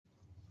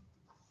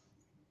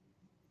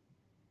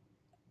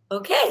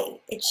Okay,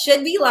 it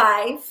should be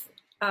live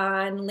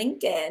on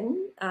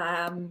LinkedIn.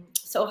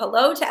 So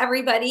hello to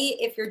everybody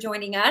if you're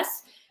joining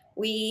us.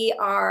 We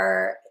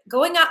are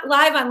going out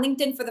live on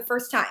LinkedIn for the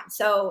first time.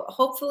 So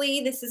hopefully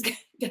this is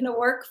going to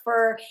work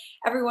for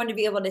everyone to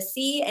be able to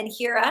see and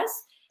hear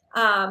us.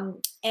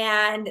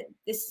 And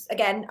this,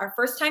 again, our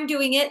first time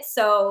doing it.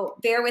 So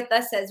bear with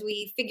us as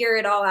we figure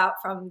it all out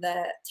from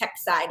the tech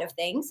side of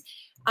things.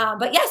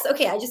 But yes,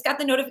 okay, I just got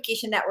the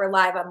notification that we're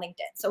live on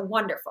LinkedIn. So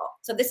wonderful.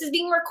 So this is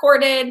being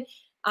recorded.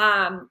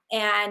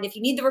 And if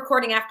you need the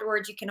recording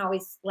afterwards, you can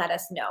always let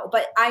us know.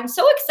 But I'm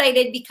so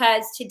excited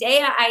because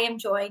today I am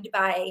joined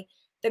by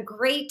the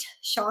great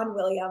Sean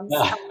Williams.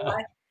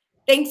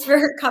 Thanks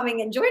for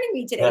coming and joining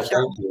me today,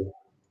 Sean. Thank you.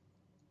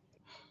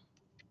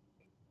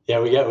 Yeah,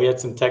 we had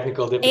some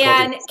technical difficulties.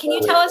 And can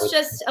you tell us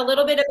just a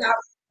little bit about,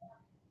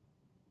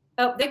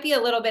 oh, there'd be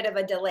a little bit of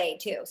a delay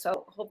too.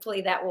 So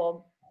hopefully that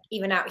will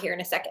even out here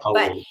in a second.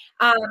 But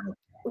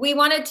we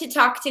wanted to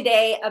talk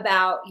today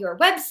about your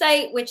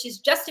website, which is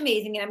just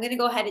amazing. And I'm going to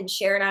go ahead and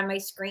share it on my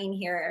screen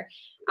here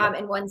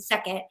in 1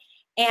 second.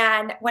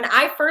 And when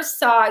I first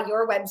saw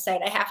your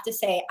website, I have to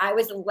say, I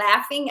was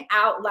laughing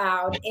out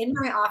loud in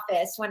my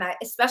office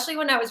especially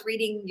when I was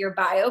reading your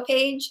bio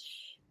page.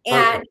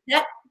 And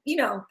that, you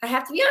know, I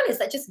have to be honest,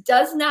 that just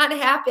does not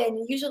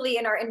happen usually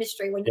in our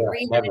industry when you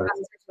read an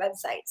advisor's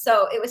website.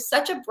 So it was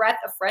such a breath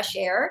of fresh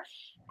air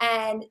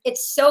and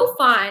it's so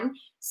fun.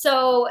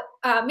 So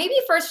maybe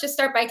first just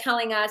start by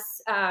telling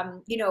us,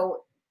 you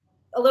know,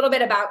 a little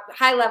bit about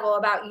high level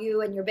about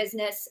you and your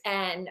business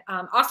and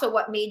also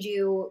what made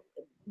you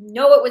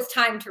know it was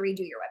time to redo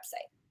your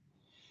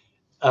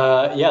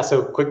website. Yeah,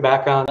 so quick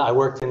background. I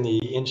worked in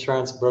the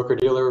insurance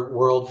broker-dealer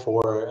world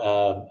for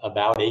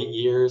about 8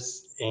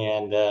 years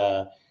and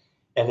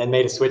then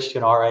made a switch to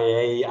an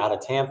RIA out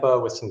of Tampa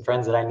with some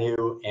friends that I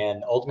knew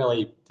and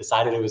ultimately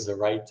decided it was the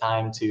right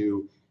time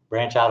to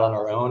branch out on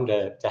our own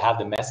to have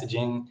the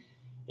messaging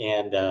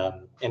and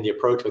the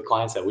approach with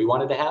clients that we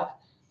wanted to have.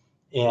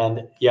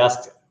 And you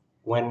asked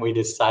when we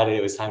decided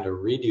it was time to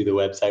redo the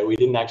website. We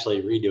didn't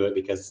actually redo it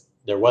because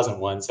there wasn't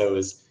one. So it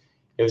was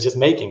just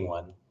making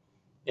one.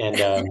 And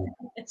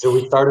so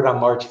we started on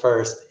March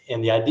 1st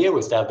and the idea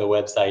was to have the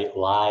website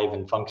live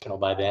and functional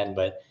by then,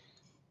 but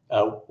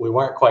we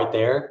weren't quite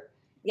there.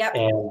 Yep.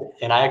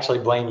 And I actually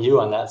blame you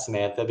on that,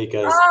 Samantha,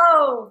 because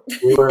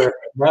we were,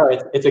 no,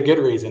 it's a good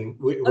reason.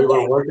 We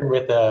were working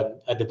with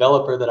a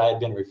developer that I had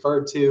been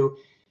referred to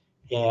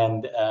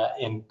and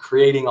in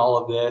creating all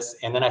of this.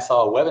 And then I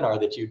saw a webinar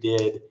that you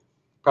did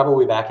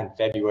probably back in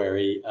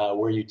February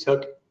where you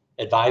took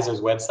advisors'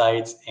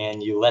 websites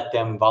and you let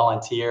them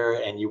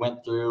volunteer and you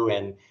went through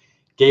and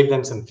gave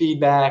them some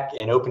feedback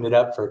and opened it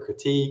up for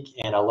critique.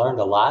 And I learned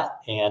a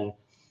lot. And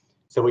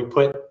so we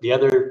put the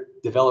other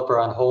developer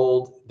on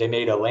hold. They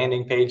made a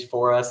landing page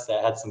for us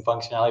that had some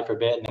functionality for a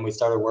bit. And then we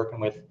started working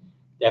with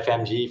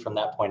FMG from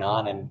that point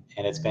on. And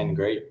it's been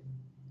great.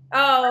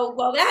 Oh,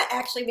 well, that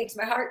actually makes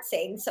my heart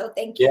sing. So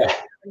thank you. Yeah.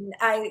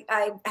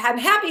 I'm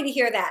happy to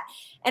hear that.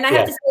 And I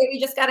have to say, we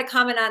just got a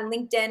comment on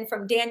LinkedIn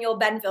from Daniel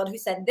Benfield who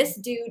said, this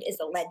dude is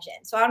a legend.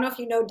 So I don't know if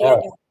you know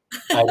Daniel.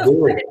 I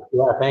do.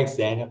 Yeah, thanks,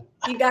 Daniel.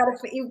 You've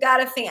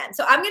got a fan.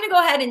 So I'm going to go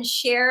ahead and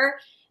share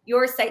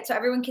your site so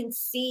everyone can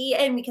see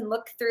and we can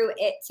look through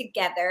it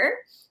together.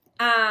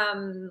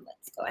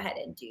 Let's go ahead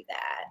and do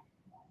that.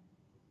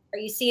 Are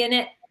you seeing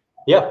it?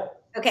 Yeah.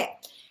 Okay.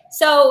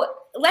 So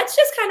let's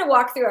just kind of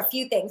walk through a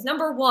few things.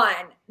 Number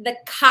one, the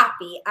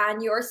copy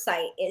on your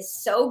site is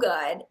so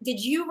good.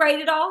 Did you write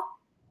it all?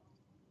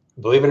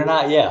 Believe it or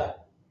not, yeah.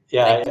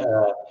 Yeah,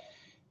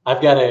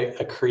 I've got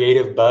a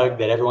creative bug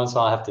that every once in a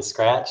while I have to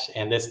scratch,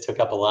 and this took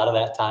up a lot of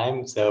that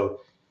time.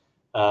 So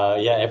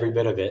yeah, every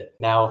bit of it.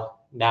 Now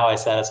I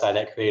satisfy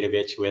that creative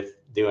itch with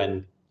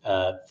doing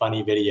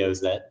funny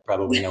videos that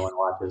probably no one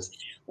watches.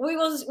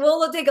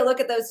 We'll take a look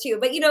at those too.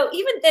 But you know,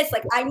 even this,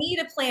 like, I need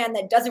a plan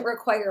that doesn't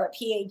require a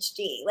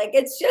PhD. Like,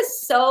 it's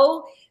just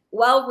so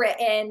well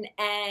written,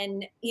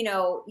 and you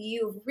know,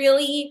 you've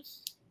really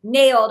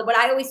nailed what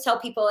I always tell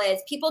people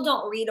is people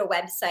don't read a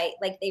website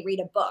like they read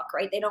a book,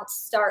 right? They don't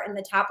start in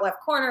the top left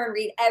corner and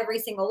read every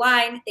single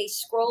line. They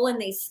scroll and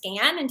they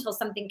scan until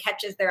something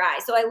catches their eye.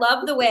 So I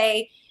love the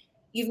way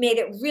you've made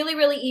it really,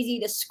 really easy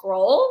to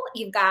scroll.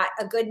 You've got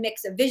a good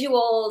mix of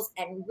visuals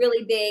and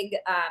really big,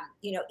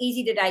 you know,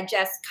 easy to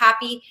digest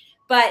copy.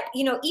 But,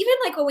 you know, even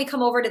like when we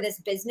come over to this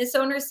business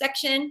owners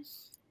section,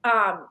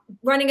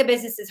 running a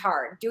business is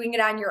hard. Doing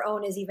it on your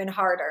own is even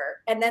harder.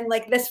 And then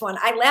like this one,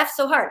 I laugh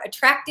so hard,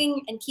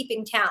 attracting and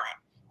keeping talent.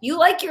 You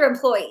like your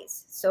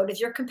employees, so does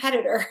your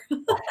competitor.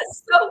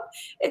 So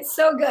it's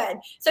so good.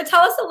 So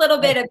tell us a little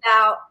bit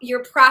about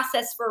your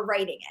process for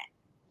writing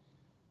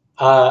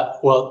it.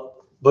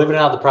 Well, believe it or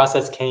not, the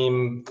process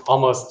came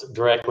almost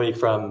directly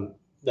from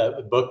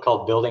the book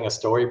called Building a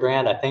Story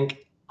Brand. I think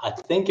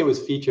it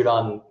was featured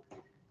on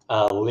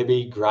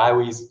Libby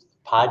Greiwe's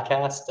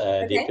podcast,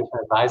 The Efficient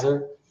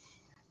Advisor.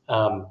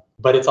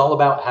 But it's all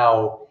about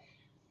how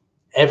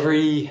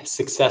every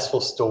successful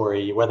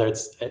story, whether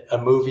it's a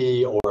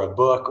movie or a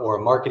book or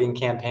a marketing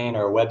campaign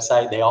or a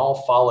website, they all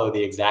follow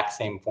the exact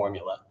same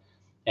formula.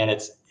 And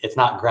it's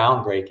not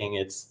groundbreaking.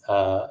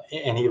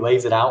 And he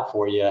lays it out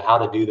for you how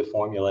to do the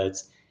formula.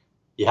 It's,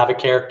 you have a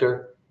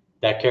character,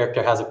 that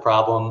character has a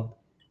problem,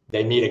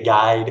 they meet a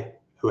guide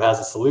who has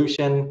a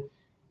solution,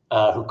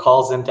 who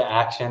calls them to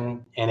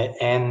action, and it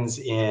ends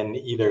in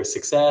either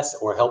success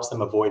or helps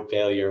them avoid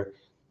failure.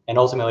 And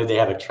ultimately they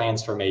have a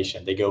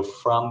transformation. They go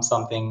from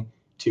something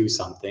to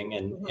something.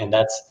 And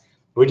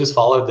we just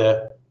followed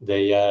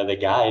the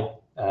guide,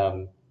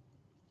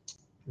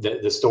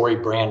 the story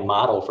brand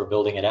model for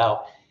building it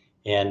out,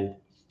 and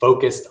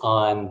focused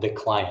on the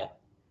client,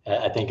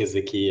 I think is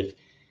the key.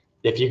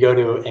 If you go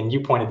to, and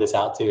you pointed this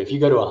out too, if you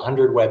go to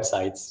 100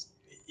 websites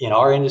in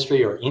our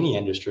industry or any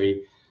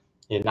industry,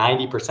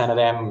 90% of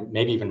them,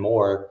 maybe even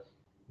more,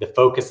 the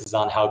focus is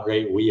on how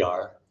great we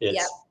are.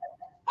 It's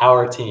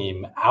our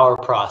team, our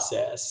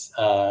process,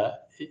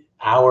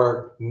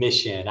 our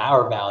mission,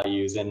 our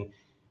values, and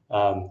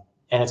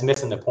it's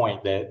missing the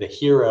point. The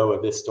hero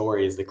of this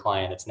story is the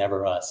client. It's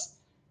never us.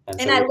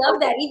 And I love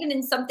that, even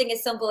in something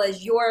as simple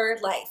as your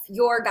life,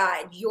 your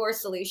guide, your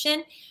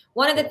solution.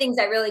 One of the things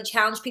I really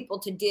challenge people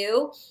to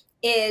do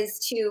is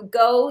to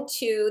go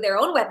to their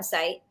own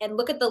website and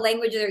look at the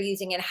language they're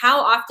using, and how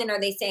often are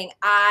they saying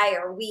I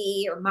or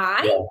we or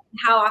my,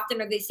 how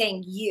often are they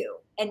saying you,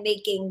 and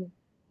making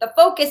the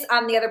focus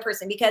on the other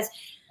person, because,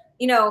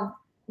 you know,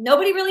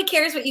 nobody really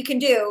cares what you can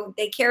do.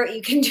 They care what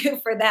you can do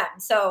for them.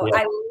 So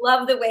I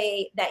love the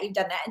way that you've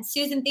done that. And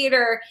Susan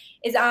Theater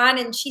is on,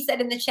 and she said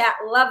in the chat,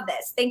 love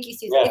this. Thank you,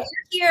 Susan. If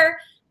you're here,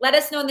 let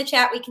us know in the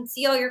chat. We can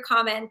see all your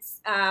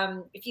comments.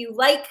 If you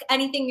like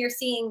anything you're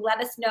seeing,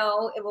 let us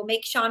know. It will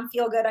make Sean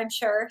feel good, I'm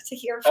sure, to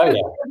hear from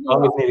you.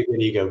 Always need a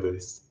good ego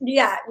boost.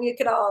 Yeah, we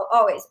could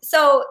always.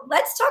 So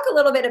let's talk a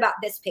little bit about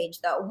this page,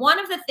 though. One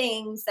of the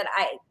things that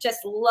I just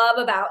love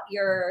about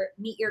your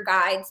Meet Your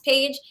Guides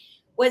page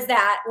was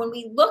that when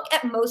we look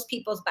at most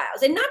people's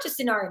bios, and not just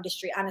in our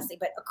industry, honestly,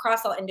 but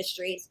across all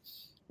industries,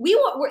 we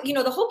want, you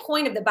know, the whole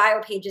point of the bio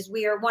page is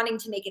we are wanting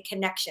to make a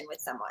connection with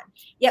someone.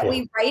 Yet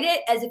we write it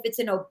as if it's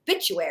an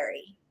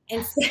obituary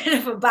instead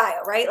of a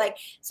bio, right? Like,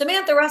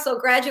 Samantha Russell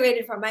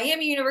graduated from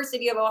Miami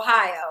University of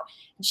Ohio,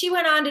 and she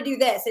went on to do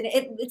this. And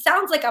it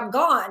sounds like I'm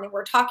gone and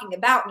we're talking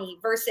about me,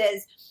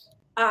 versus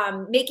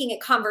making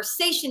it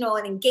conversational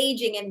and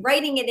engaging and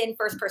writing it in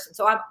first person.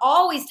 So I'm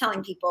always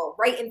telling people,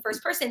 write in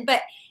first person,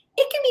 but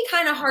it can be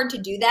kind of hard to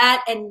do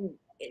that and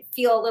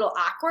feel a little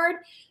awkward.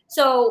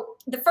 So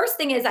the first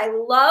thing is, I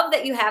love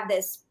that you have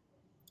this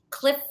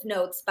Cliff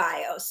Notes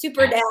bio: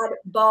 super dad,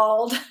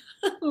 bald,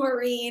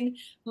 Marine,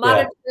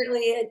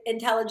 moderately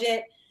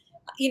intelligent.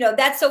 You know,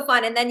 that's so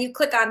fun. And then you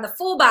click on the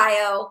full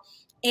bio,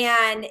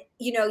 and,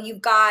 you know,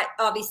 you've got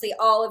obviously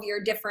all of your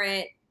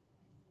different,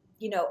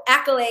 you know,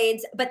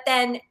 accolades, but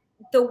then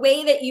the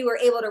way that you were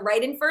able to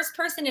write in first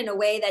person in a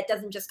way that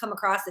doesn't just come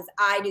across as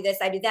I do this,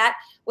 I do that,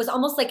 was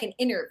almost like an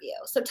interview.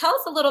 So tell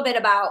us a little bit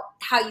about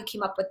how you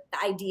came up with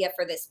the idea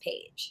for this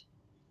page.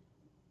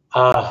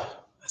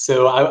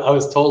 So I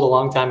was told a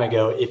long time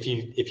ago, if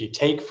you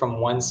take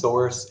from one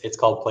source, it's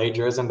called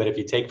plagiarism, but if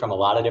you take from a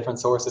lot of different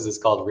sources, it's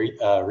called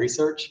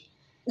research.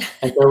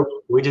 And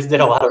so we just did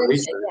a lot of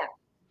research.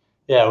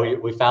 Yeah,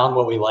 we found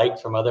what we liked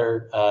from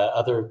other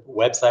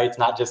websites,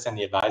 not just in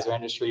the advisor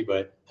industry,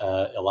 but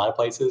a lot of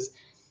places.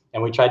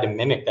 And we tried to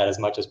mimic that as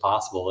much as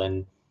possible.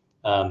 And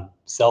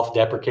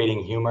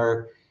self-deprecating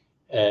humor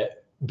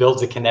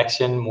builds a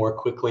connection more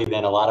quickly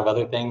than a lot of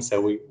other things.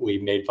 So we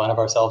made fun of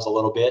ourselves a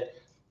little bit,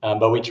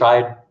 but we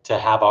tried to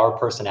have our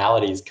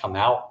personalities come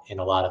out in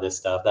a lot of this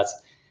stuff. That's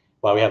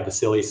why we have the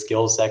silly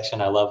skills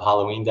section. I love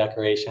Halloween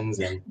decorations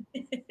and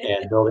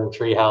building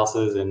tree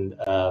houses, and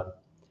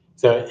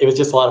so it was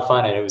just a lot of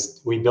fun. And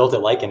we built it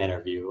like an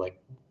interview. Like,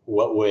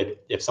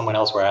 if someone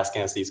else were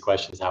asking us these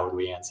questions, how would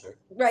we answer?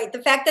 Right.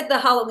 The fact that the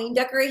Halloween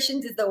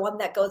decorations is the one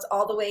that goes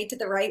all the way to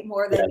the right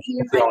more than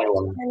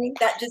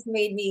that just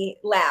made me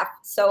laugh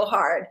so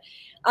hard.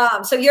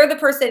 So you're the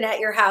person at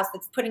your house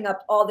that's putting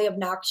up all the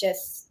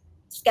obnoxious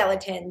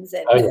skeletons.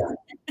 And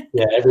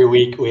yeah. Every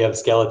week we have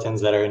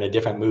skeletons that are in a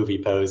different movie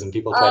pose, and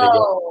people try to get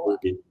the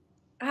movie.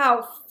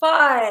 How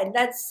fun.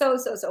 That's so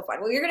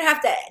fun. Well, you're going to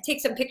have to take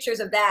some pictures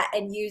of that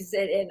and use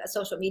it in a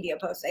social media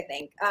post, I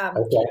think.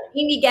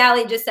 Amy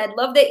Galley just said,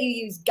 love that you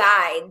use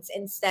guides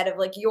instead of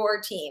like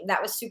your team.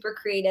 That was super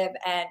creative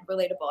and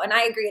relatable. And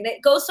I agree. And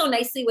it goes so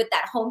nicely with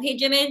that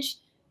homepage image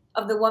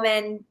of the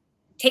woman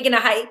taking a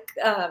hike.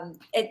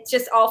 It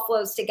just all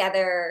flows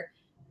together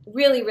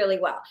really, really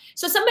well.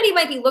 So somebody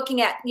might be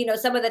looking at, you know,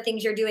 some of the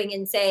things you're doing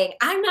and saying,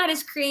 I'm not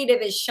as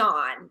creative as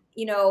Sean,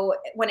 you know,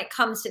 when it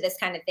comes to this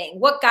kind of thing.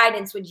 What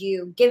guidance would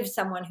you give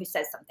someone who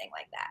says something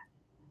like that?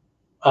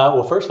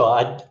 Well, first of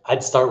all,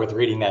 I'd start with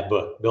reading that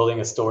book,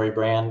 Building a Story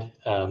Brand.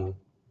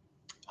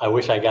 I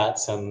wish I got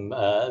some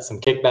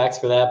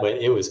kickbacks for that, but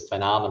it was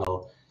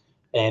phenomenal.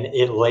 And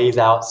it lays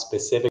out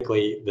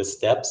specifically the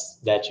steps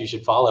that you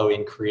should follow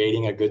in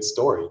creating a good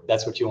story.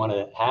 That's what you want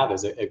to have,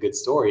 is a good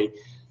story.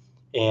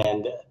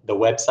 And the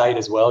website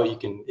as well,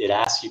 it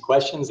asks you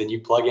questions and you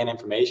plug in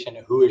information.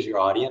 Who is your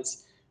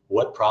audience?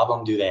 What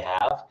problem do they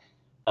have?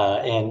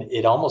 And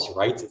it almost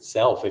writes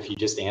itself if you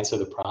just answer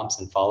the prompts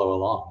and follow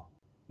along.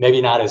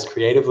 Maybe not as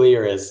creatively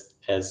or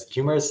as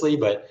humorously,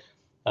 but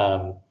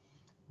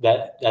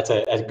that's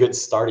a good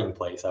starting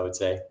place, I would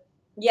say.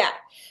 Yeah.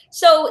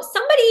 So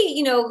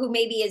somebody, who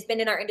maybe has been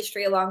in our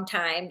industry a long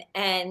time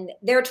and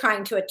they're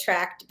trying to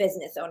attract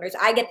business owners.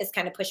 I get this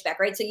kind of pushback,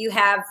 right? So you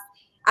have,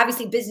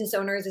 obviously, business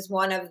owners is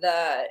one of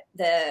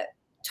the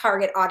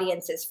target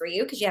audiences for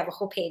you because you have a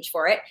whole page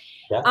for it.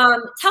 Yeah.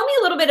 Tell me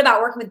a little bit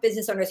about working with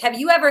business owners. Have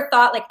you ever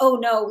thought like, oh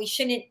no, we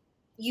shouldn't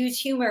use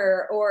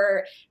humor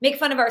or make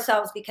fun of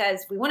ourselves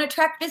because we want to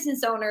attract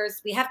business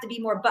owners? We have to be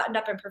more buttoned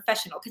up and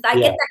professional, because I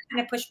get that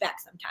kind of pushback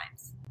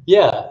sometimes.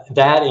 Yeah,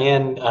 that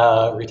and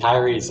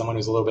retirees, someone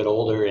who's a little bit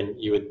older, and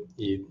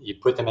you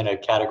put them in a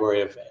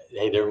category of,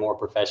 hey, they're more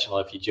professional.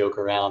 If you joke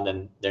around,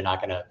 then they're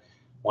not going to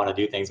want to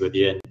do things with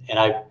you.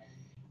 And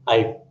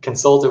I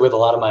consulted with a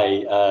lot of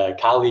my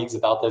colleagues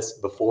about this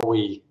before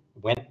we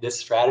went this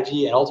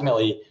strategy, and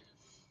ultimately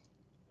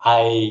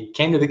I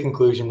came to the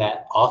conclusion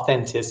that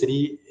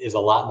authenticity is a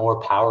lot more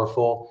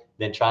powerful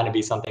than trying to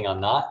be something I'm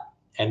not.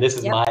 And this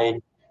is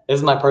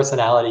my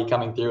personality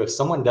coming through. If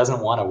someone doesn't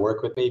want to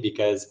work with me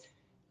because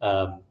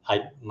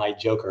I might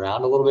joke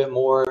around a little bit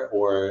more,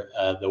 or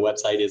the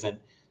website isn't,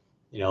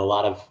 a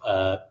lot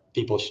of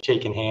people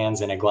shaking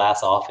hands in a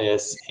glass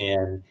office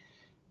and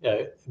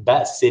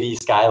city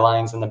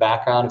skylines in the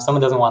background. If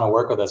someone doesn't want to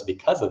work with us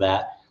because of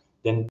that,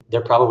 then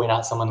they're probably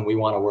not someone we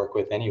want to work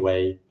with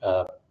anyway.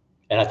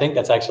 And I think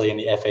that's actually in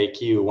the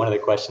FAQ. One of the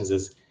questions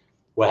is,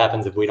 what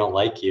happens if we don't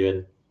like you?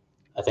 And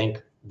I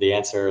think the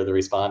answer or the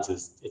response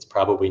is, it's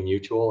probably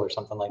mutual or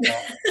something like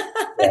that.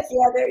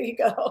 Yeah, there you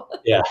go.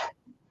 Yeah.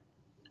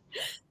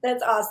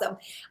 That's awesome.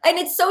 And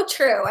it's so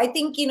true. I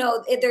think,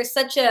 there's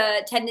such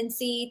a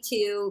tendency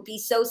to be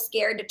so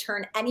scared to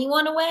turn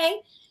anyone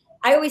away.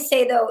 I always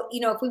say, though,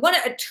 if we want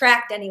to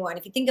attract anyone,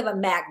 if you think of a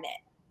magnet,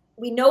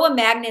 we know a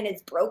magnet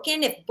is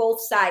broken if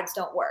both sides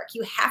don't work.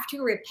 You have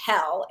to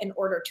repel in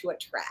order to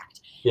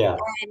attract. Yeah.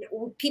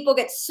 And people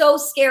get so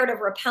scared of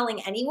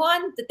repelling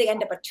anyone that they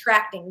end up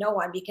attracting no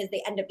one, because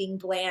they end up being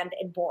bland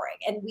and boring.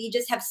 And we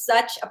just have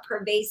such a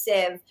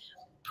pervasive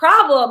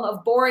problem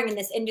of boring in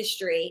this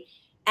industry.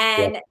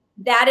 And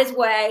that is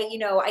why,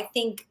 I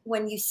think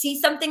when you see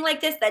something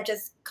like this that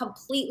just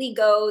completely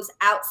goes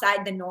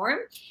outside the norm,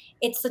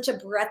 it's such a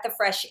breath of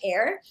fresh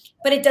air.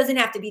 But it doesn't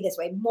have to be this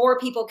way. More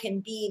people can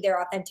be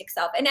their authentic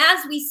self. And as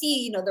we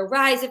see, the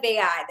rise of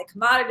AI, the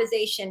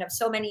commoditization of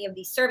so many of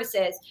these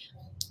services,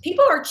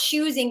 people are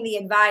choosing the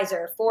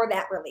advisor for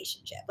that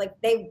relationship. Like,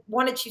 they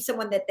want to choose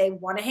someone that they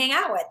want to hang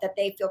out with, that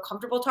they feel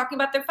comfortable talking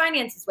about their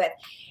finances with.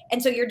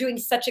 And so you're doing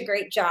such a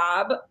great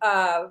job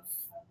of,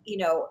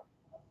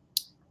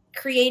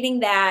 creating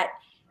that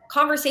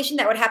conversation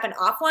that would happen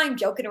offline,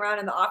 joking around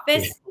in the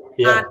office,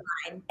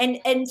 online.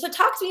 And so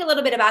talk to me a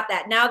little bit about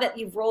that. Now that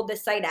you've rolled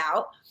this site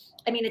out,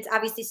 I mean, it's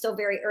obviously still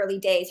very early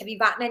days. Have you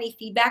gotten any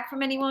feedback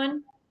from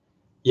anyone?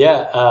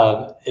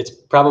 Yeah, it's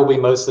probably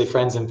mostly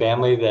friends and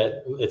family.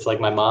 That it's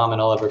like my mom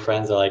and all of her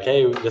friends are like,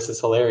 hey, this is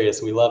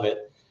hilarious. We love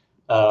it.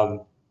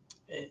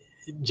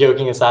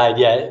 Joking aside,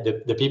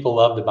 the people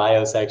love the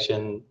bio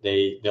section.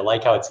 They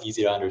like how it's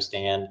easy to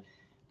understand.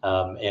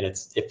 And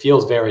it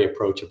feels very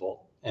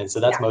approachable. And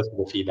so that's most of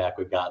the feedback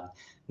we've gotten.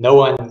 No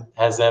one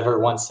has ever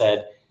once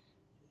said,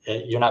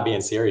 you're not being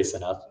serious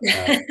enough.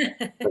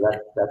 So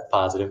that's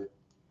positive.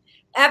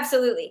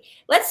 Absolutely.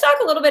 Let's talk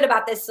a little bit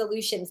about this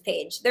solutions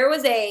page. There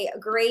was a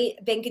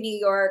great Bank of New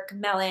York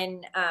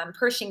Mellon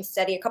Pershing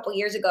study a couple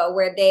years ago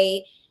where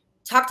they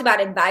talked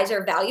about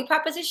advisor value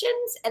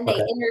propositions, and they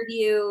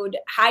interviewed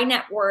high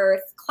net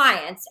worth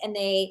clients, and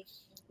they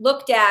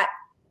looked at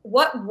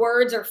what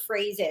words or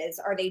phrases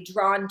are they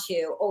drawn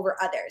to over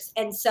others.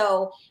 And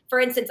so,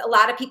 for instance, a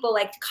lot of people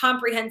liked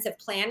comprehensive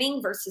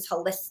planning versus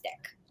holistic.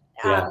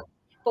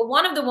 But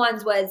one of the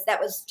ones that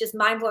was just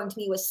mind-blowing to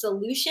me was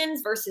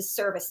solutions versus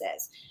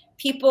services.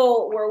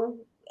 People were,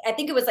 I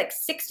think it was like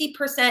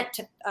 60%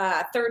 to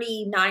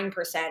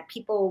 39%.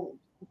 People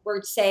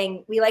were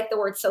saying, we like the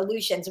word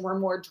solutions, and we're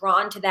more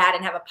drawn to that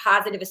and have a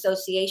positive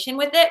association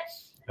with it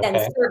than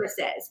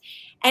services.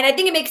 And I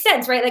think it makes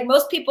sense, right? Like,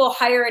 most people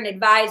hire an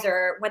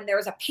advisor when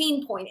there's a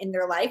pain point in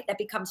their life that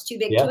becomes too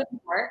big to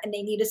ignore, and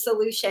they need a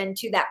solution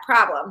to that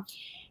problem.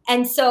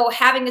 And so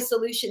having a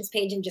solutions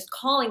page and just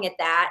calling it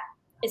that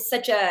is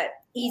such a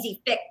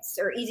easy fix,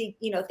 or easy,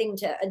 thing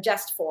to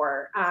adjust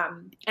for.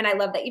 And I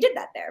love that you did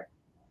that there.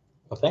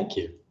 Well, thank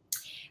you.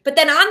 But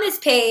then on this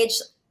page,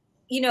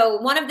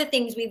 one of the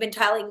things we've been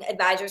telling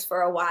advisors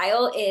for a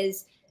while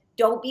is,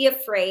 don't be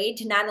afraid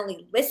to not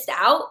only list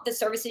out the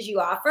services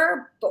you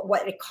offer, but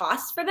what it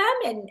costs for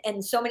them.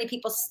 And so many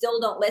people still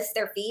don't list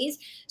their fees.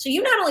 So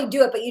you not only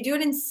do it, but you do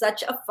it in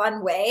such a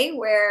fun way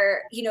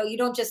where, you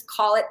don't just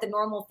call it the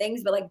normal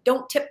things, but like,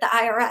 don't tip the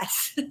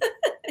IRS.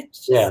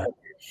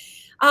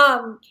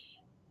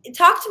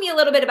 Talk to me a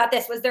little bit about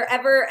this. Was there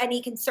ever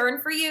any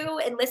concern for you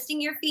in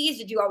listing your fees?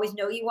 Did you always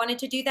know you wanted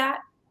to do that?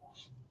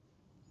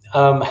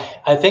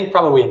 I think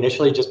probably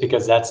initially, just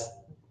because that's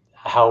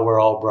how we're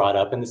all brought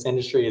up in this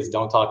industry, is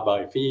don't talk about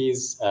your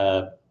fees.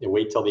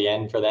 Wait till the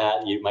end for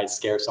that. You might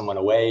scare someone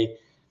away.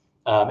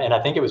 And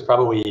I think it was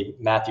probably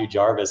Matthew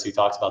Jarvis who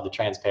talks about the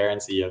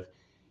transparency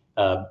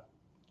of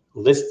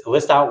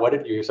list out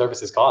what your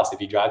services cost.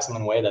 If you drive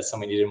someone away, that's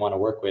someone you didn't want to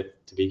work with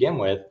to begin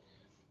with.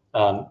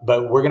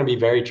 But we're going to be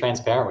very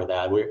transparent with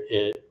that.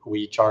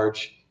 We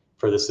charge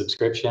for the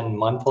subscription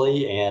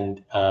monthly,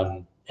 and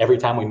every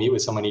time we meet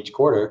with someone each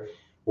quarter,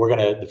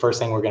 the first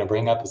thing we're gonna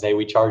bring up is, hey,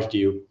 we charged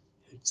you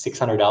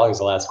 $600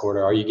 the last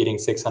quarter. Are you getting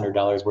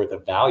 $600 worth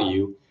of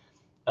value?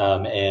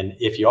 And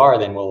if you are,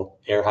 then we'll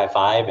air high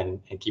five and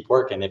keep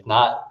working. If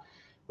not,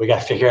 we got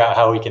to figure out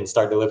how we can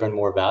start delivering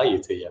more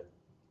value to you.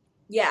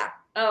 Yeah.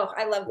 Oh,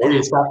 I love that. Or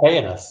you stop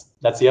paying us.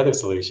 That's the other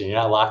solution. You're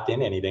not locked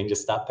in anything.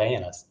 Just stop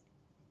paying us.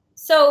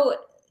 So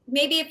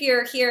maybe if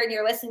you're here and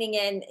you're listening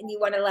in and you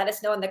want to let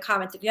us know in the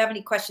comments if you have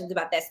any questions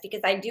about this,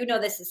 because I do know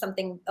this is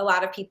something a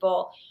lot of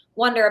people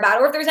wonder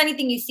about, or if there's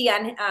anything you see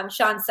on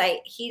Sean's site.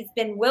 He's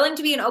been willing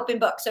to be an open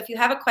book. So if you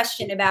have a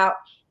question about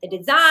the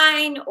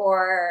design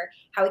or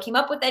how he came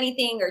up with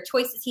anything or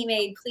choices he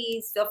made,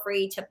 please feel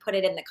free to put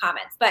it in the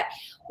comments. But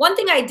one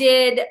thing I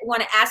did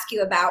want to ask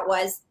you about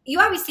was, you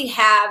obviously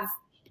have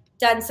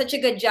done such a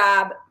good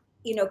job,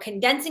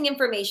 condensing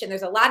information.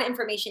 There's a lot of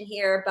information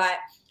here, but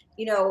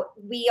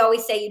we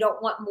always say you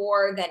don't want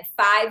more than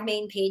 5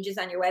 main pages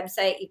on your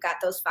website. You've got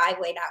those 5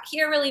 laid out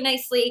here really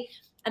nicely.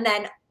 And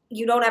then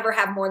you don't ever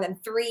have more than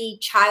 3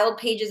 child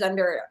pages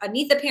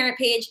underneath the parent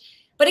page.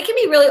 But it can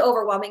be really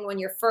overwhelming when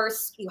you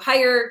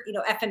hire,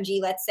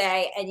 FMG, let's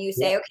say, and you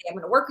say, okay, I'm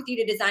going to work with you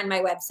to design my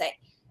website.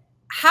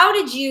 How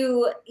did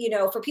you,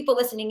 for people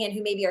listening in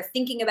who maybe are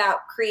thinking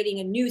about creating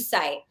a new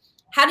site,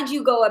 how did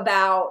you go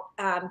about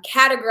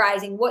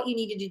categorizing what you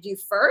needed to do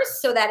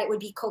first so that it would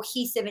be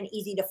cohesive and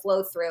easy to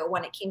flow through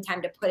when it came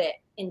time to put it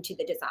into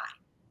the design?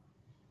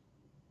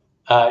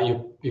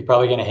 You're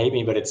probably going to hate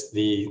me, but it's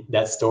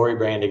that story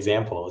brand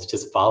example. It's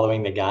just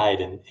following the guide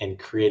and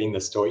creating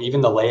the story.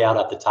 Even the layout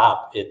at the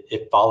top,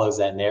 it follows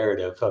that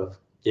narrative of,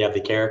 you have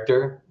the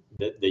character,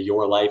 the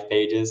your life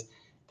pages.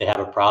 They have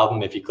a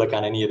problem. If you click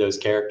on any of those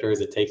characters,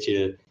 it takes you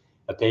to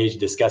a page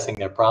discussing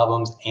their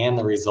problems and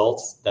the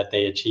results that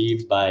they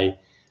achieved by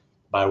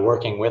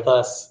working with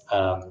us.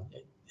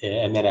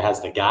 And then it has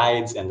the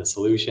guides and the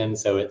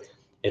solutions. So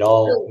it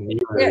all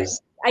mirrors.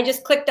 I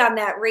just clicked on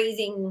that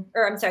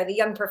the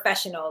young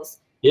professionals.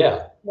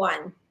 Yeah.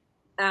 One.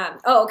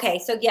 Okay.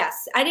 So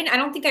yes, I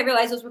don't think I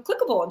realized those were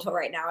clickable until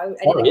right now. I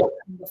didn't know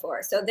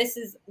before. So this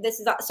is,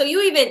 so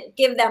you even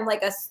give them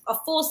like a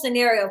full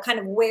scenario of kind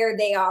of where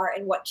they are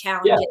and what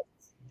challenges. Yeah.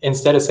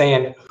 Instead of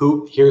saying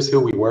here's who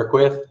we work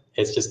with,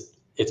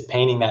 it's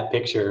painting that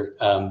picture,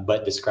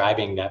 but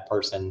describing that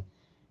person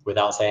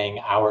without saying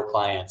our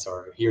clients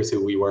or here's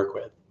who we work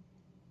with.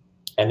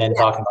 And then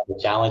talking about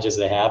the challenges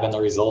they have and the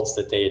results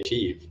that they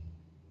achieve.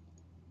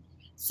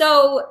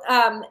 So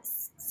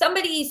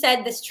somebody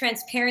said this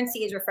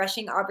transparency is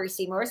refreshing, Aubrey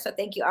Seymour. So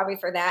thank you, Aubrey,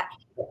 for that.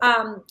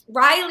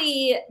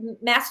 Riley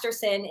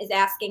Masterson is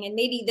asking, and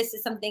maybe this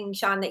is something,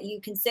 Sean, that you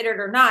considered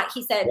or not.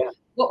 He said,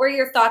 what were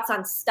your thoughts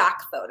on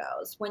stock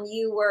photos when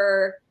you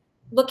were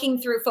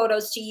looking through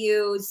photos to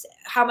use?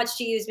 How much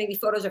to use maybe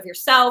photos of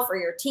yourself or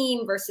your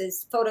team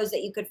versus photos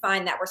that you could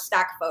find that were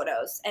stock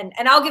photos? And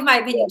I'll give my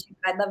opinion too,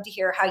 but I'd love to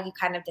hear how you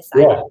kind of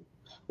decided. Yeah.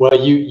 Well,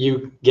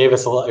 you gave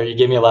us you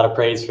gave me a lot of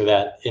praise for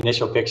that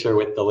initial picture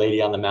with the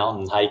lady on the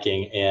mountain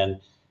hiking, and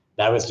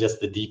that was just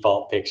the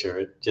default picture.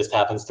 It just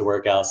happens to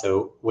work out.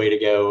 So way to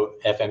go,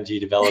 FMG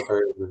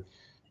developers,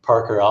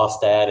 Parker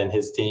Allstad and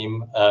his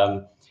team,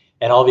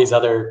 and all these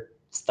other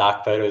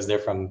stock photos. They're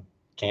from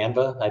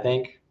Canva, I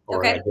think,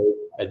 or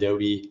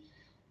Adobe.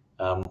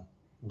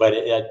 But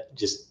I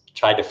just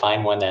tried to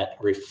find one that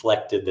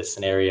reflected the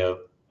scenario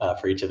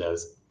for each of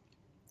those.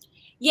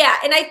 Yeah,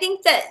 and I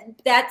think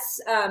that's,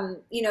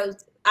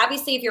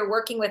 obviously if you're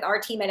working with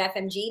our team at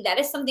FMG, that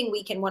is something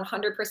we can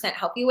 100%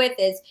 help you with,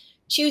 is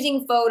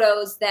choosing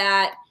photos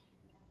that,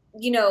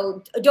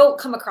 don't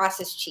come across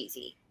as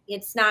cheesy.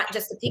 It's not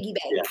just a piggy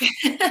bank,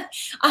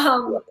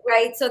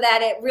 right? So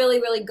that it really,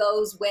 really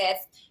goes with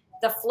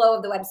the flow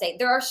of the website.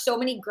 There are so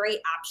many great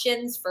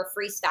options for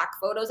free stock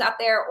photos out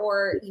there,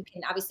 or you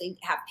can obviously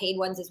have paid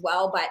ones as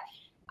well. But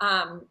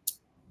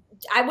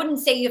I wouldn't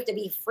say you have to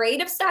be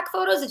afraid of stock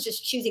photos. It's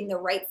just choosing the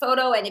right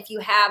photo. And if you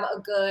have a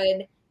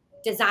good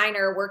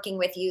designer working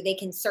with you, they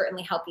can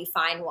certainly help you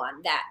find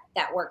one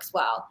that works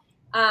well.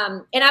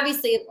 And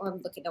obviously,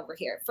 I'm looking over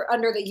here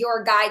under the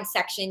Your Guide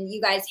section,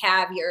 you guys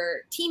have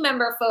your team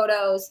member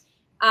photos.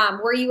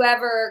 Were you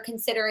ever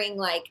considering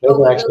like— Those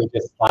are actually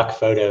just stock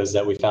photos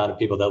that we found of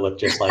people that look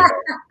just like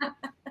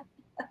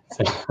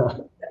us.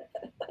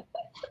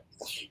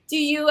 Did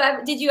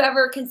you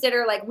ever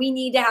consider like, we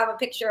need to have a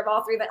picture of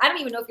all 3 of it? I don't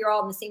even know if you're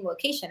all in the same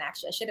location,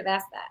 actually. I should have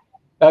asked that.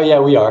 Oh yeah,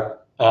 we are.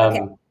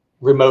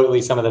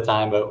 Remotely some of the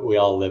time, but we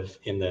all live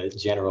in the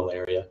general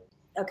area.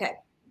 Okay.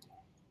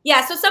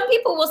 Yeah, so some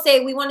people will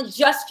say we want to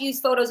just use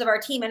photos of our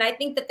team, and I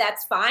think that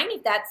that's fine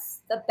if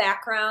that's the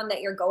background that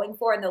you're going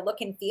for and the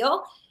look and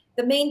feel.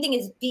 the main thing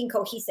is being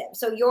cohesive.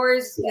 So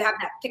yours, you have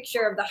that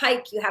picture of the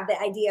hike, you have the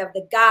idea of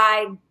the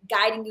guide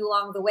guiding you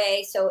along the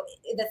way. So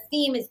the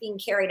theme is being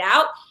carried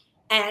out.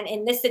 And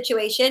in this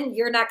situation,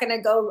 you're not going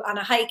to go on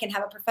a hike and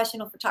have a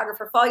professional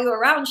photographer follow you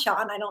around,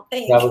 Sean, I don't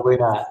think. Probably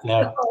not,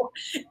 no. So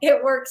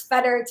it works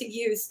better to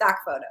use stock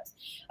photos.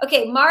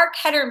 Okay, Mark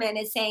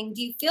Hederman is saying,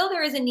 do you feel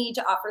there is a need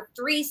to offer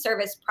 3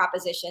 service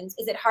propositions?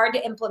 Is it hard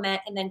to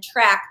implement and then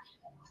track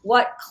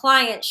what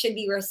clients should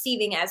be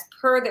receiving as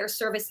per their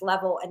service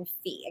level and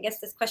fee? I guess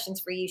this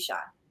question's for you, Sean.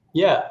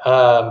 Yeah,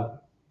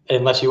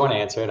 unless you want to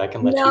answer it, I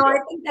can let you. No, I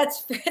think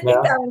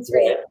that one's for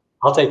you.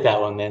 I'll take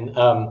that one then.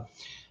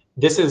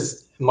 This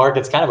is, Mark,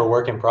 it's kind of a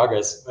work in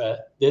progress.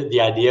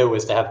 The idea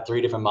was to have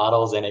 3 different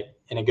models, and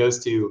it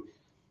goes to,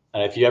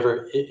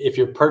 if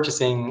you're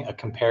purchasing a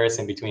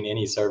comparison between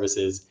any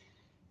services,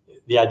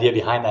 the idea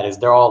behind that is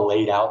they're all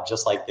laid out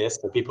just like this,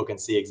 so people can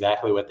see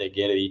exactly what they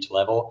get at each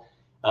level.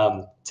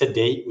 To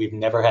date, we've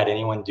never had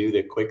anyone do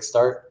the quick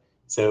start.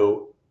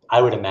 So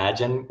I would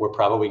imagine we're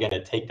probably going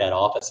to take that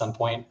off at some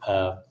point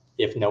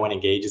if no one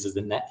engages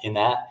in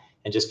that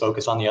and just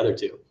focus on the other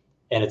 2.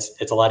 And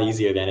it's a lot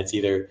easier then. It's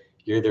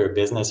you're either a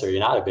business or you're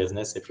not a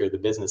business. If you're the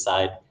business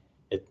side,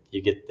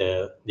 you get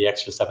the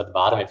extra stuff at the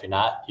bottom. If you're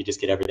not, you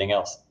just get everything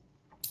else.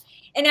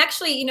 And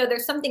actually,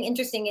 there's something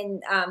interesting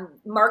in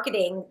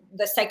marketing,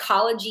 the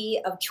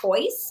psychology of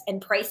choice and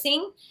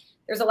pricing.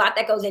 There's a lot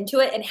that goes into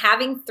it, and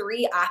having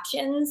 3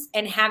 options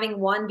and having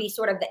one be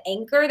sort of the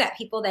anchor that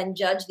people then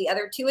judge the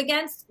other 2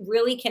 against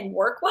really can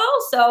work well.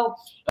 So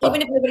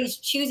even if nobody's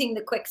choosing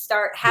the quick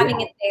start, having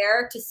it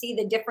there to see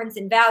the difference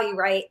in value,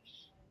 right,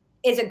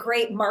 is a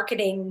great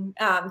marketing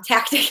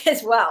tactic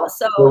as well.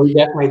 So we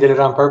definitely did it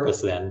on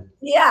purpose then.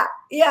 Yeah,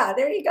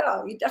 there you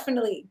go. You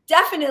definitely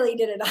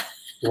did it.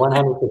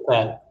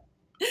 100%.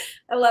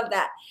 I love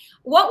that.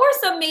 What were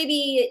some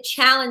maybe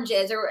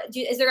challenges, or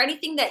is there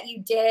anything that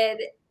you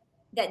did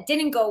that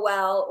didn't go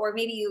well, or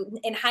maybe you,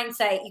 in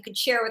hindsight, you could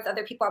share with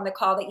other people on the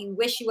call that you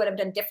wish you would have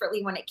done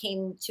differently when it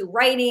came to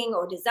writing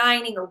or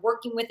designing or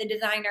working with a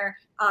designer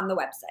on the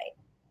website?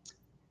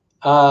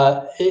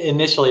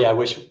 Initially, I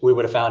wish we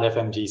would have found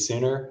FMG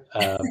sooner,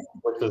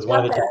 which was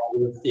one of the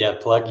challenges. Yeah,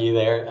 plug you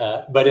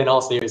there. But in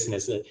all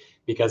seriousness,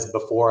 because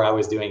before I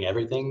was doing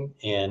everything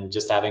and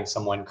just having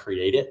someone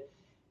create it,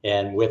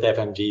 and with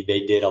FMG,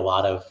 they did a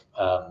lot of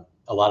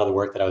the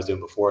work that I was doing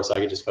before, so I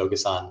could just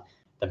focus on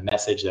the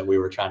message that we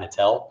were trying to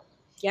tell.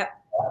 Yep.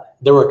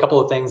 There were a couple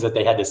of things that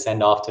they had to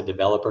send off to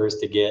developers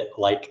to get,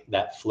 like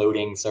that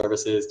floating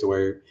services to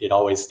where it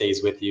always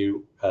stays with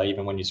you,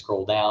 even when you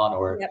scroll down,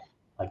 or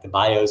like the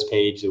bios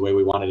page, the way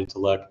we wanted it to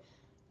look.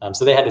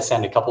 So they had to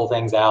send a couple of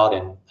things out,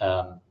 and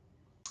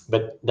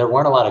but there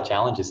weren't a lot of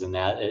challenges in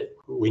that.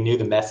 We knew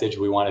the message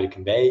we wanted to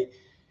convey,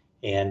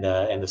 and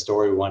the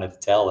story we wanted to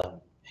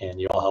tell,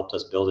 and you all helped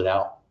us build it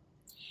out.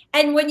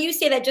 And when you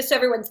say that, just so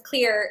everyone's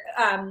clear,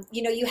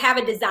 you have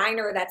a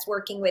designer that's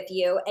working with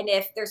you, and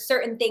if there's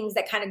certain things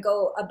that kind of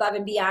go above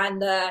and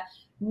beyond the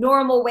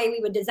normal way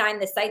we would design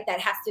the site that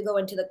has to go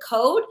into the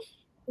code,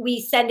 we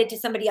send it to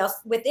somebody else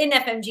within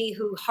FMG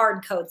who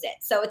hard codes it.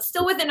 So it's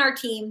still within our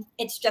team.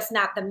 It's just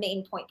not the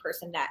main point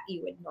person that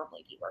you would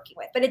normally be working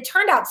with. But it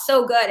turned out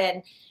so good.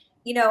 And,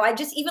 I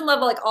just even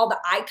love like all the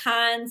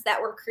icons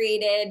that were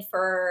created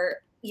for,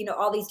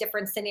 all these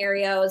different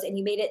scenarios, and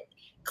you made it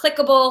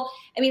clickable.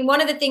 I mean, one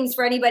of the things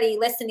for anybody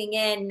listening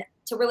in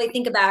to really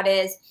think about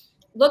is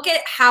look at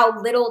how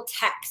little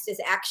text is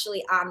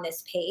actually on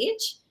this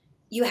page.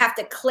 You have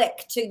to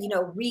click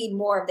to, read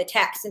more of the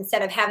text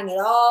instead of having it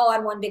all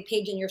on one big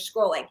page and you're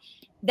scrolling.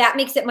 That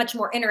makes it much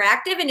more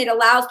interactive, and it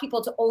allows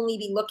people to only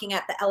be looking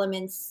at the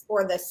elements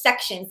or the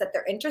sections that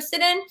they're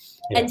interested in.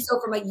 Yeah. And so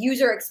from a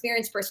user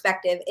experience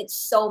perspective, it's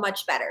so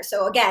much better.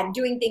 So again,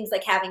 doing things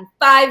like having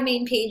 5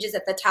 main pages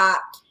at the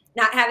top,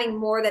 not having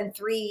more than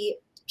 3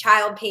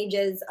 child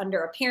pages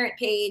under a parent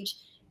page,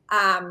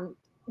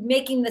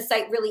 making the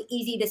site really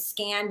easy to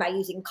scan by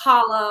using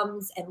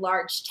columns and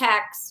large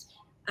text,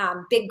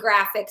 big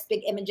graphics,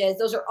 big images.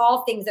 Those are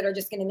all things that are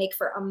just going to make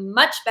for a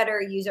much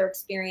better user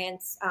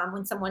experience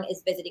when someone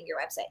is visiting your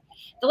website.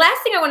 The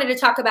last thing I wanted to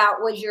talk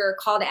about was your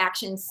call to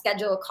action,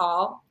 schedule a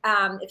call.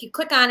 If you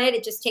click on it,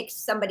 it just takes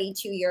somebody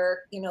to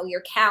your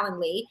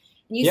Calendly.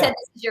 And you said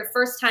this is your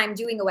first time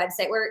doing a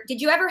website. Did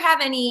you ever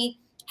have any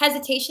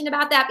hesitation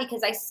about that?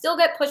 Because I still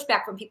get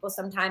pushback from people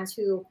sometimes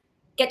who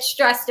get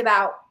stressed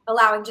about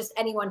allowing just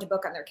anyone to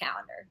book on their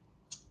calendar.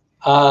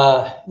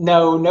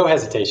 No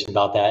hesitation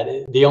about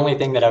that. The only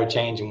thing that I would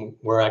change, and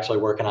we're actually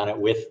working on it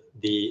with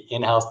the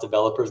in-house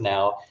developers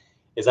now,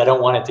 is I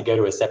don't want it to go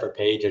to a separate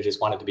page. I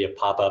just want it to be a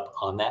pop-up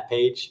on that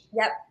page.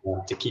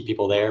 Yep. To keep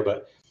people there,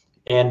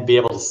 and be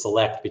able to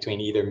select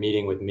between either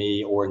meeting with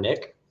me or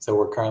Nick. So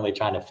we're currently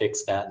trying to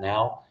fix that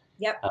now.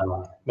 Yep.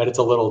 But it's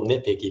a little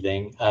nitpicky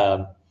thing.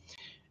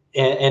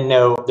 And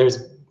no, there's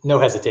no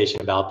hesitation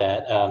about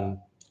that.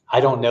 I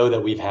don't know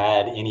that we've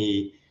had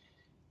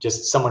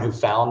just someone who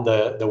found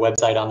the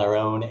website on their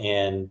own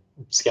and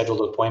scheduled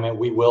an appointment.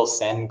 We will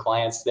send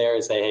clients there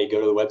and say, hey, go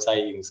to the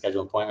website, you can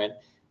schedule an appointment,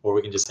 or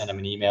we can just send them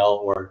an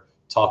email or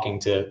talking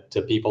to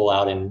people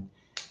out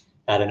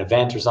at an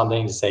event or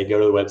something to say, go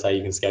to the website,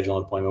 you can schedule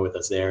an appointment with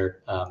us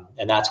there.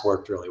 And that's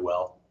worked really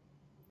well.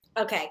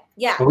 Okay.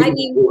 Yeah. And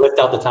we list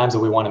out the times that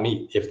we want to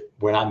meet. If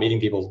we're not meeting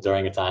people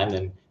during a time,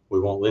 then we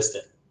won't list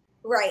it.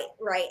 Right,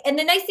 right. And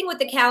the nice thing with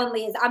the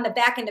Calendly is on the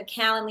back end of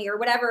Calendly or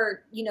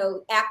whatever,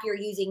 app you're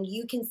using,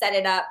 you can set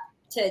it up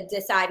to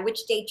decide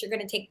which dates you're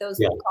going to take those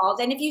calls.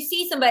 And if you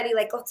see somebody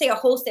like, let's say a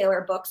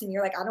wholesaler books and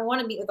you're like, I don't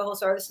want to meet with a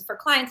wholesaler, this is for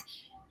clients,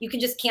 you can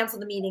just cancel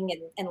the meeting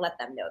and let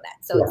them know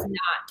that. So it's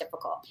not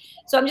difficult.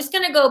 So I'm just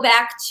going to go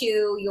back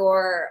to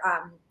your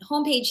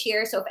homepage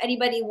here. So if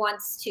anybody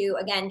wants to,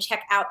 again,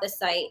 check out the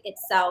site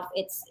itself,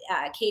 it's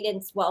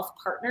Cadence Wealth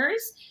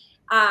Partners.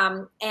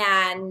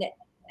 And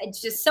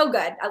it's just so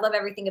good. I love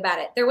everything about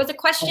it. There was a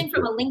question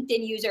from a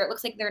LinkedIn user. It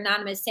looks like they're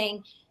anonymous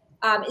saying,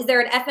 is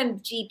there an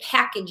FMG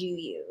package you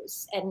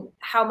use and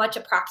how much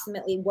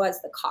approximately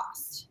was the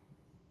cost?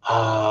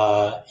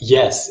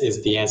 Yes,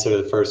 is the answer to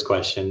the first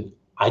question.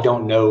 I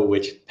don't know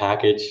which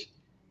package,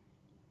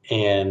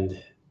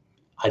 and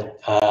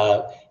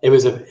it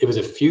was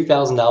a few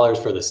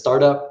 $1,000s for the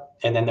startup,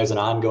 and then there's an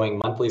ongoing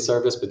monthly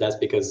service, but that's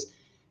because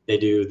they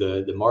do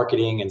the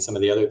marketing and some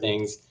of the other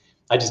things.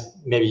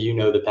 Maybe you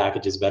know the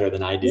packages better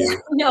than I do. Yeah,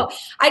 no,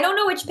 I don't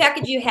know which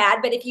package you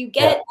had, but if you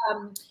get,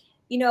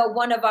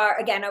 one of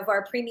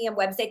our premium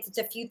websites, it's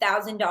a few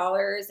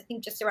 $1,000s, I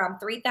think just around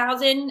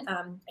 3,000.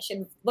 I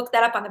should look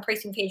that up on the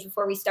pricing page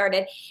before we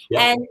started.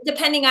 Yeah. And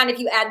depending on if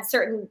you add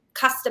certain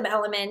custom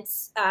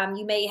elements,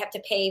 you may have to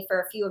pay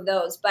for a few of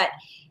those, but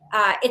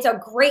it's a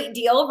great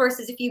deal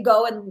versus if you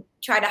go and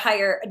try to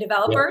hire a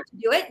developer to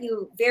do it.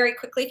 You very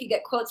quickly, if you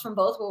get quotes from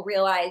both, will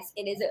realize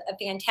it is a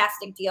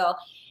fantastic deal.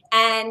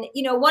 And,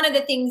 one of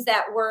the things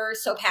that we're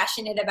so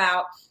passionate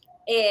about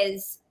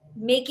is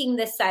making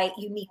the site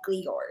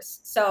uniquely yours.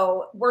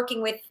 So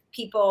working with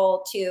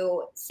people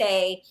to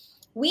say,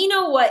 we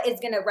know what is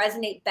going to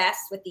resonate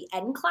best with the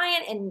end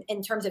client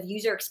in terms of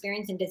user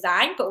experience and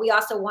design, but we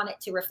also want it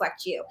to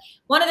reflect you.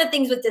 One of the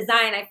things with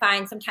design I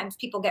find sometimes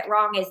people get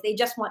wrong is they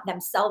just want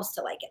themselves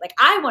to like it. Like,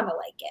 I want to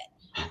like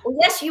it. Well,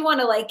 yes, you want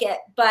to like it,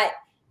 but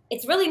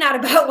it's really not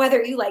about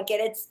whether you like it.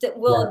 It's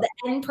will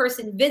the end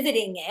person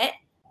visiting it,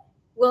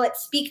 will it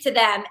speak to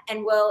them,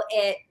 and will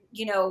it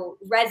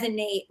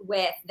resonate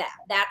with them?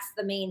 That's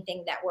the main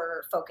thing that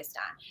we're focused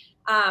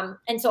on.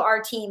 And so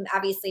our team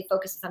obviously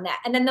focuses on that.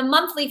 And then the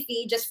monthly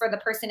fee, just for the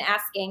person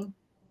asking,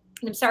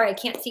 and I'm sorry, I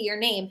can't see your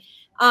name.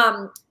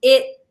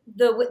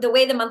 The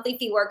way the monthly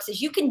fee works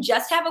is you can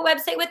just have a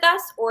website with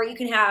us, or you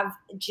can have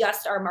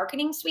just our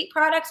marketing suite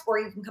products, or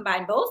you can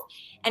combine both.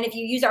 And if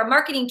you use our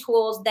marketing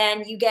tools,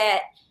 then you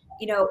get,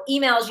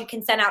 emails you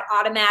can send out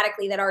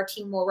automatically that our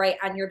team will write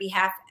on your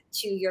behalf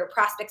to your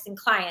prospects and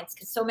clients,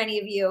 because so many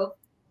of you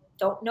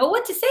don't know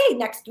what to say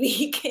next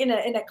week in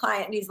a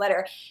client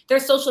newsletter.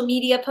 There's social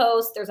media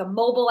posts. There's a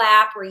mobile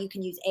app where you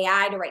can use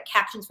AI to write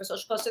captions for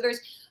social posts. So there's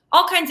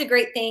all kinds of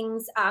great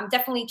things.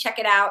 Definitely check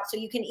it out. So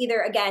you can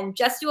either, again,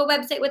 just do a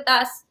website with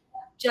us,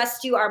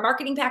 just do our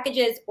marketing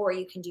packages, or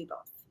you can do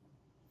both.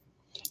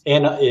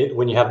 And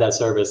when you have that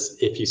service,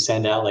 if you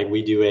send out, like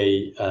we do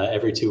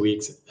every 2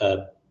 weeks,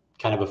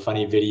 kind of a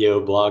funny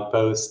video blog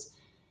post,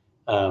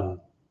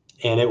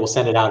 and it will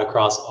send it out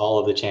across all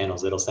of the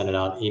channels. It'll send it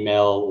out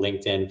email,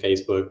 LinkedIn,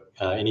 Facebook,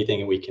 anything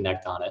that we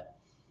connect on it.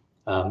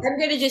 I'm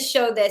going to just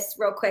show this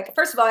real quick.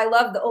 First of all, I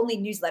love the only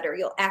newsletter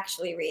you'll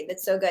actually read.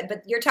 That's so good.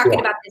 But you're talking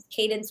about this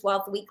Cadence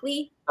Wealth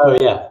Weekly. Oh,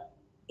 yeah.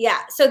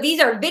 Yeah. So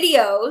these are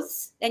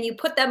videos, and you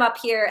put them up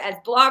here as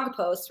blog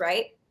posts,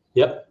 right?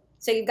 Yep.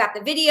 So you've got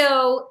the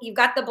video, you've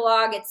got the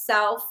blog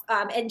itself.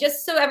 And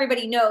just so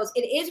everybody knows,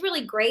 it is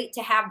really great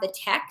to have the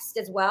text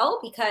as well,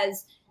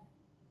 because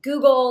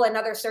Google and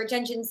other search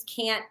engines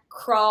can't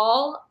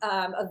crawl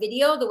a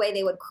video the way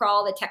they would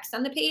crawl the text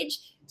on the page.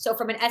 So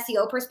from an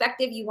SEO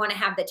perspective, you want to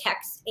have the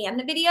text and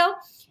the video,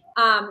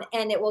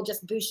 and it will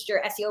just boost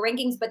your SEO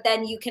rankings. But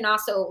then you can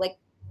also, like,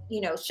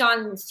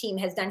 Sean's team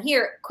has done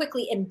here,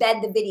 quickly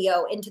embed the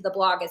video into the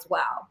blog as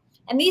well.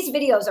 And these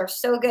videos are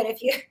so good.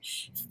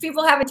 If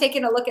people haven't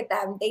taken a look at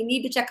them, they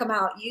need to check them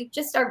out. You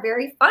just are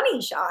very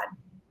funny, Sean.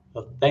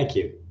 Well, thank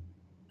you.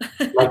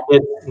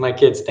 My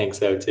kids think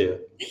so too.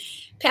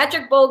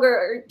 Patrick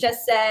Bolger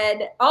just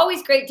said,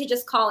 always great to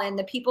just call in.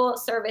 The people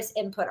service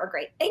input are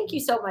great. Thank you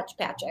so much,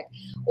 Patrick.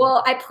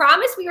 Well, I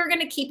promised we were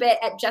going to keep it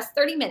at just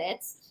 30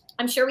 minutes.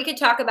 I'm sure we could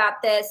talk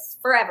about this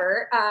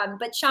forever.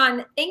 But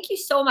Sean, thank you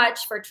so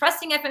much for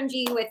trusting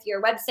FMG with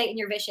your website and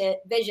your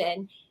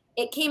vision.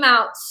 It came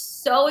out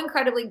so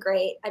incredibly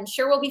great. I'm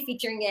sure we'll be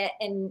featuring it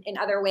in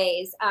other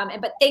ways.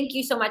 But thank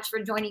you so much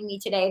for joining me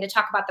today to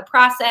talk about the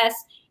process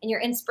and your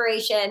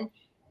inspiration.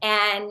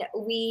 And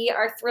we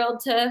are thrilled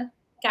to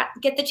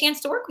get the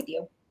chance to work with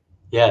you.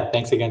 Yeah,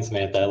 thanks again,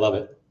 Samantha. I love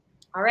it.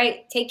 All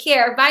right, take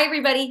care. Bye,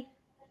 everybody.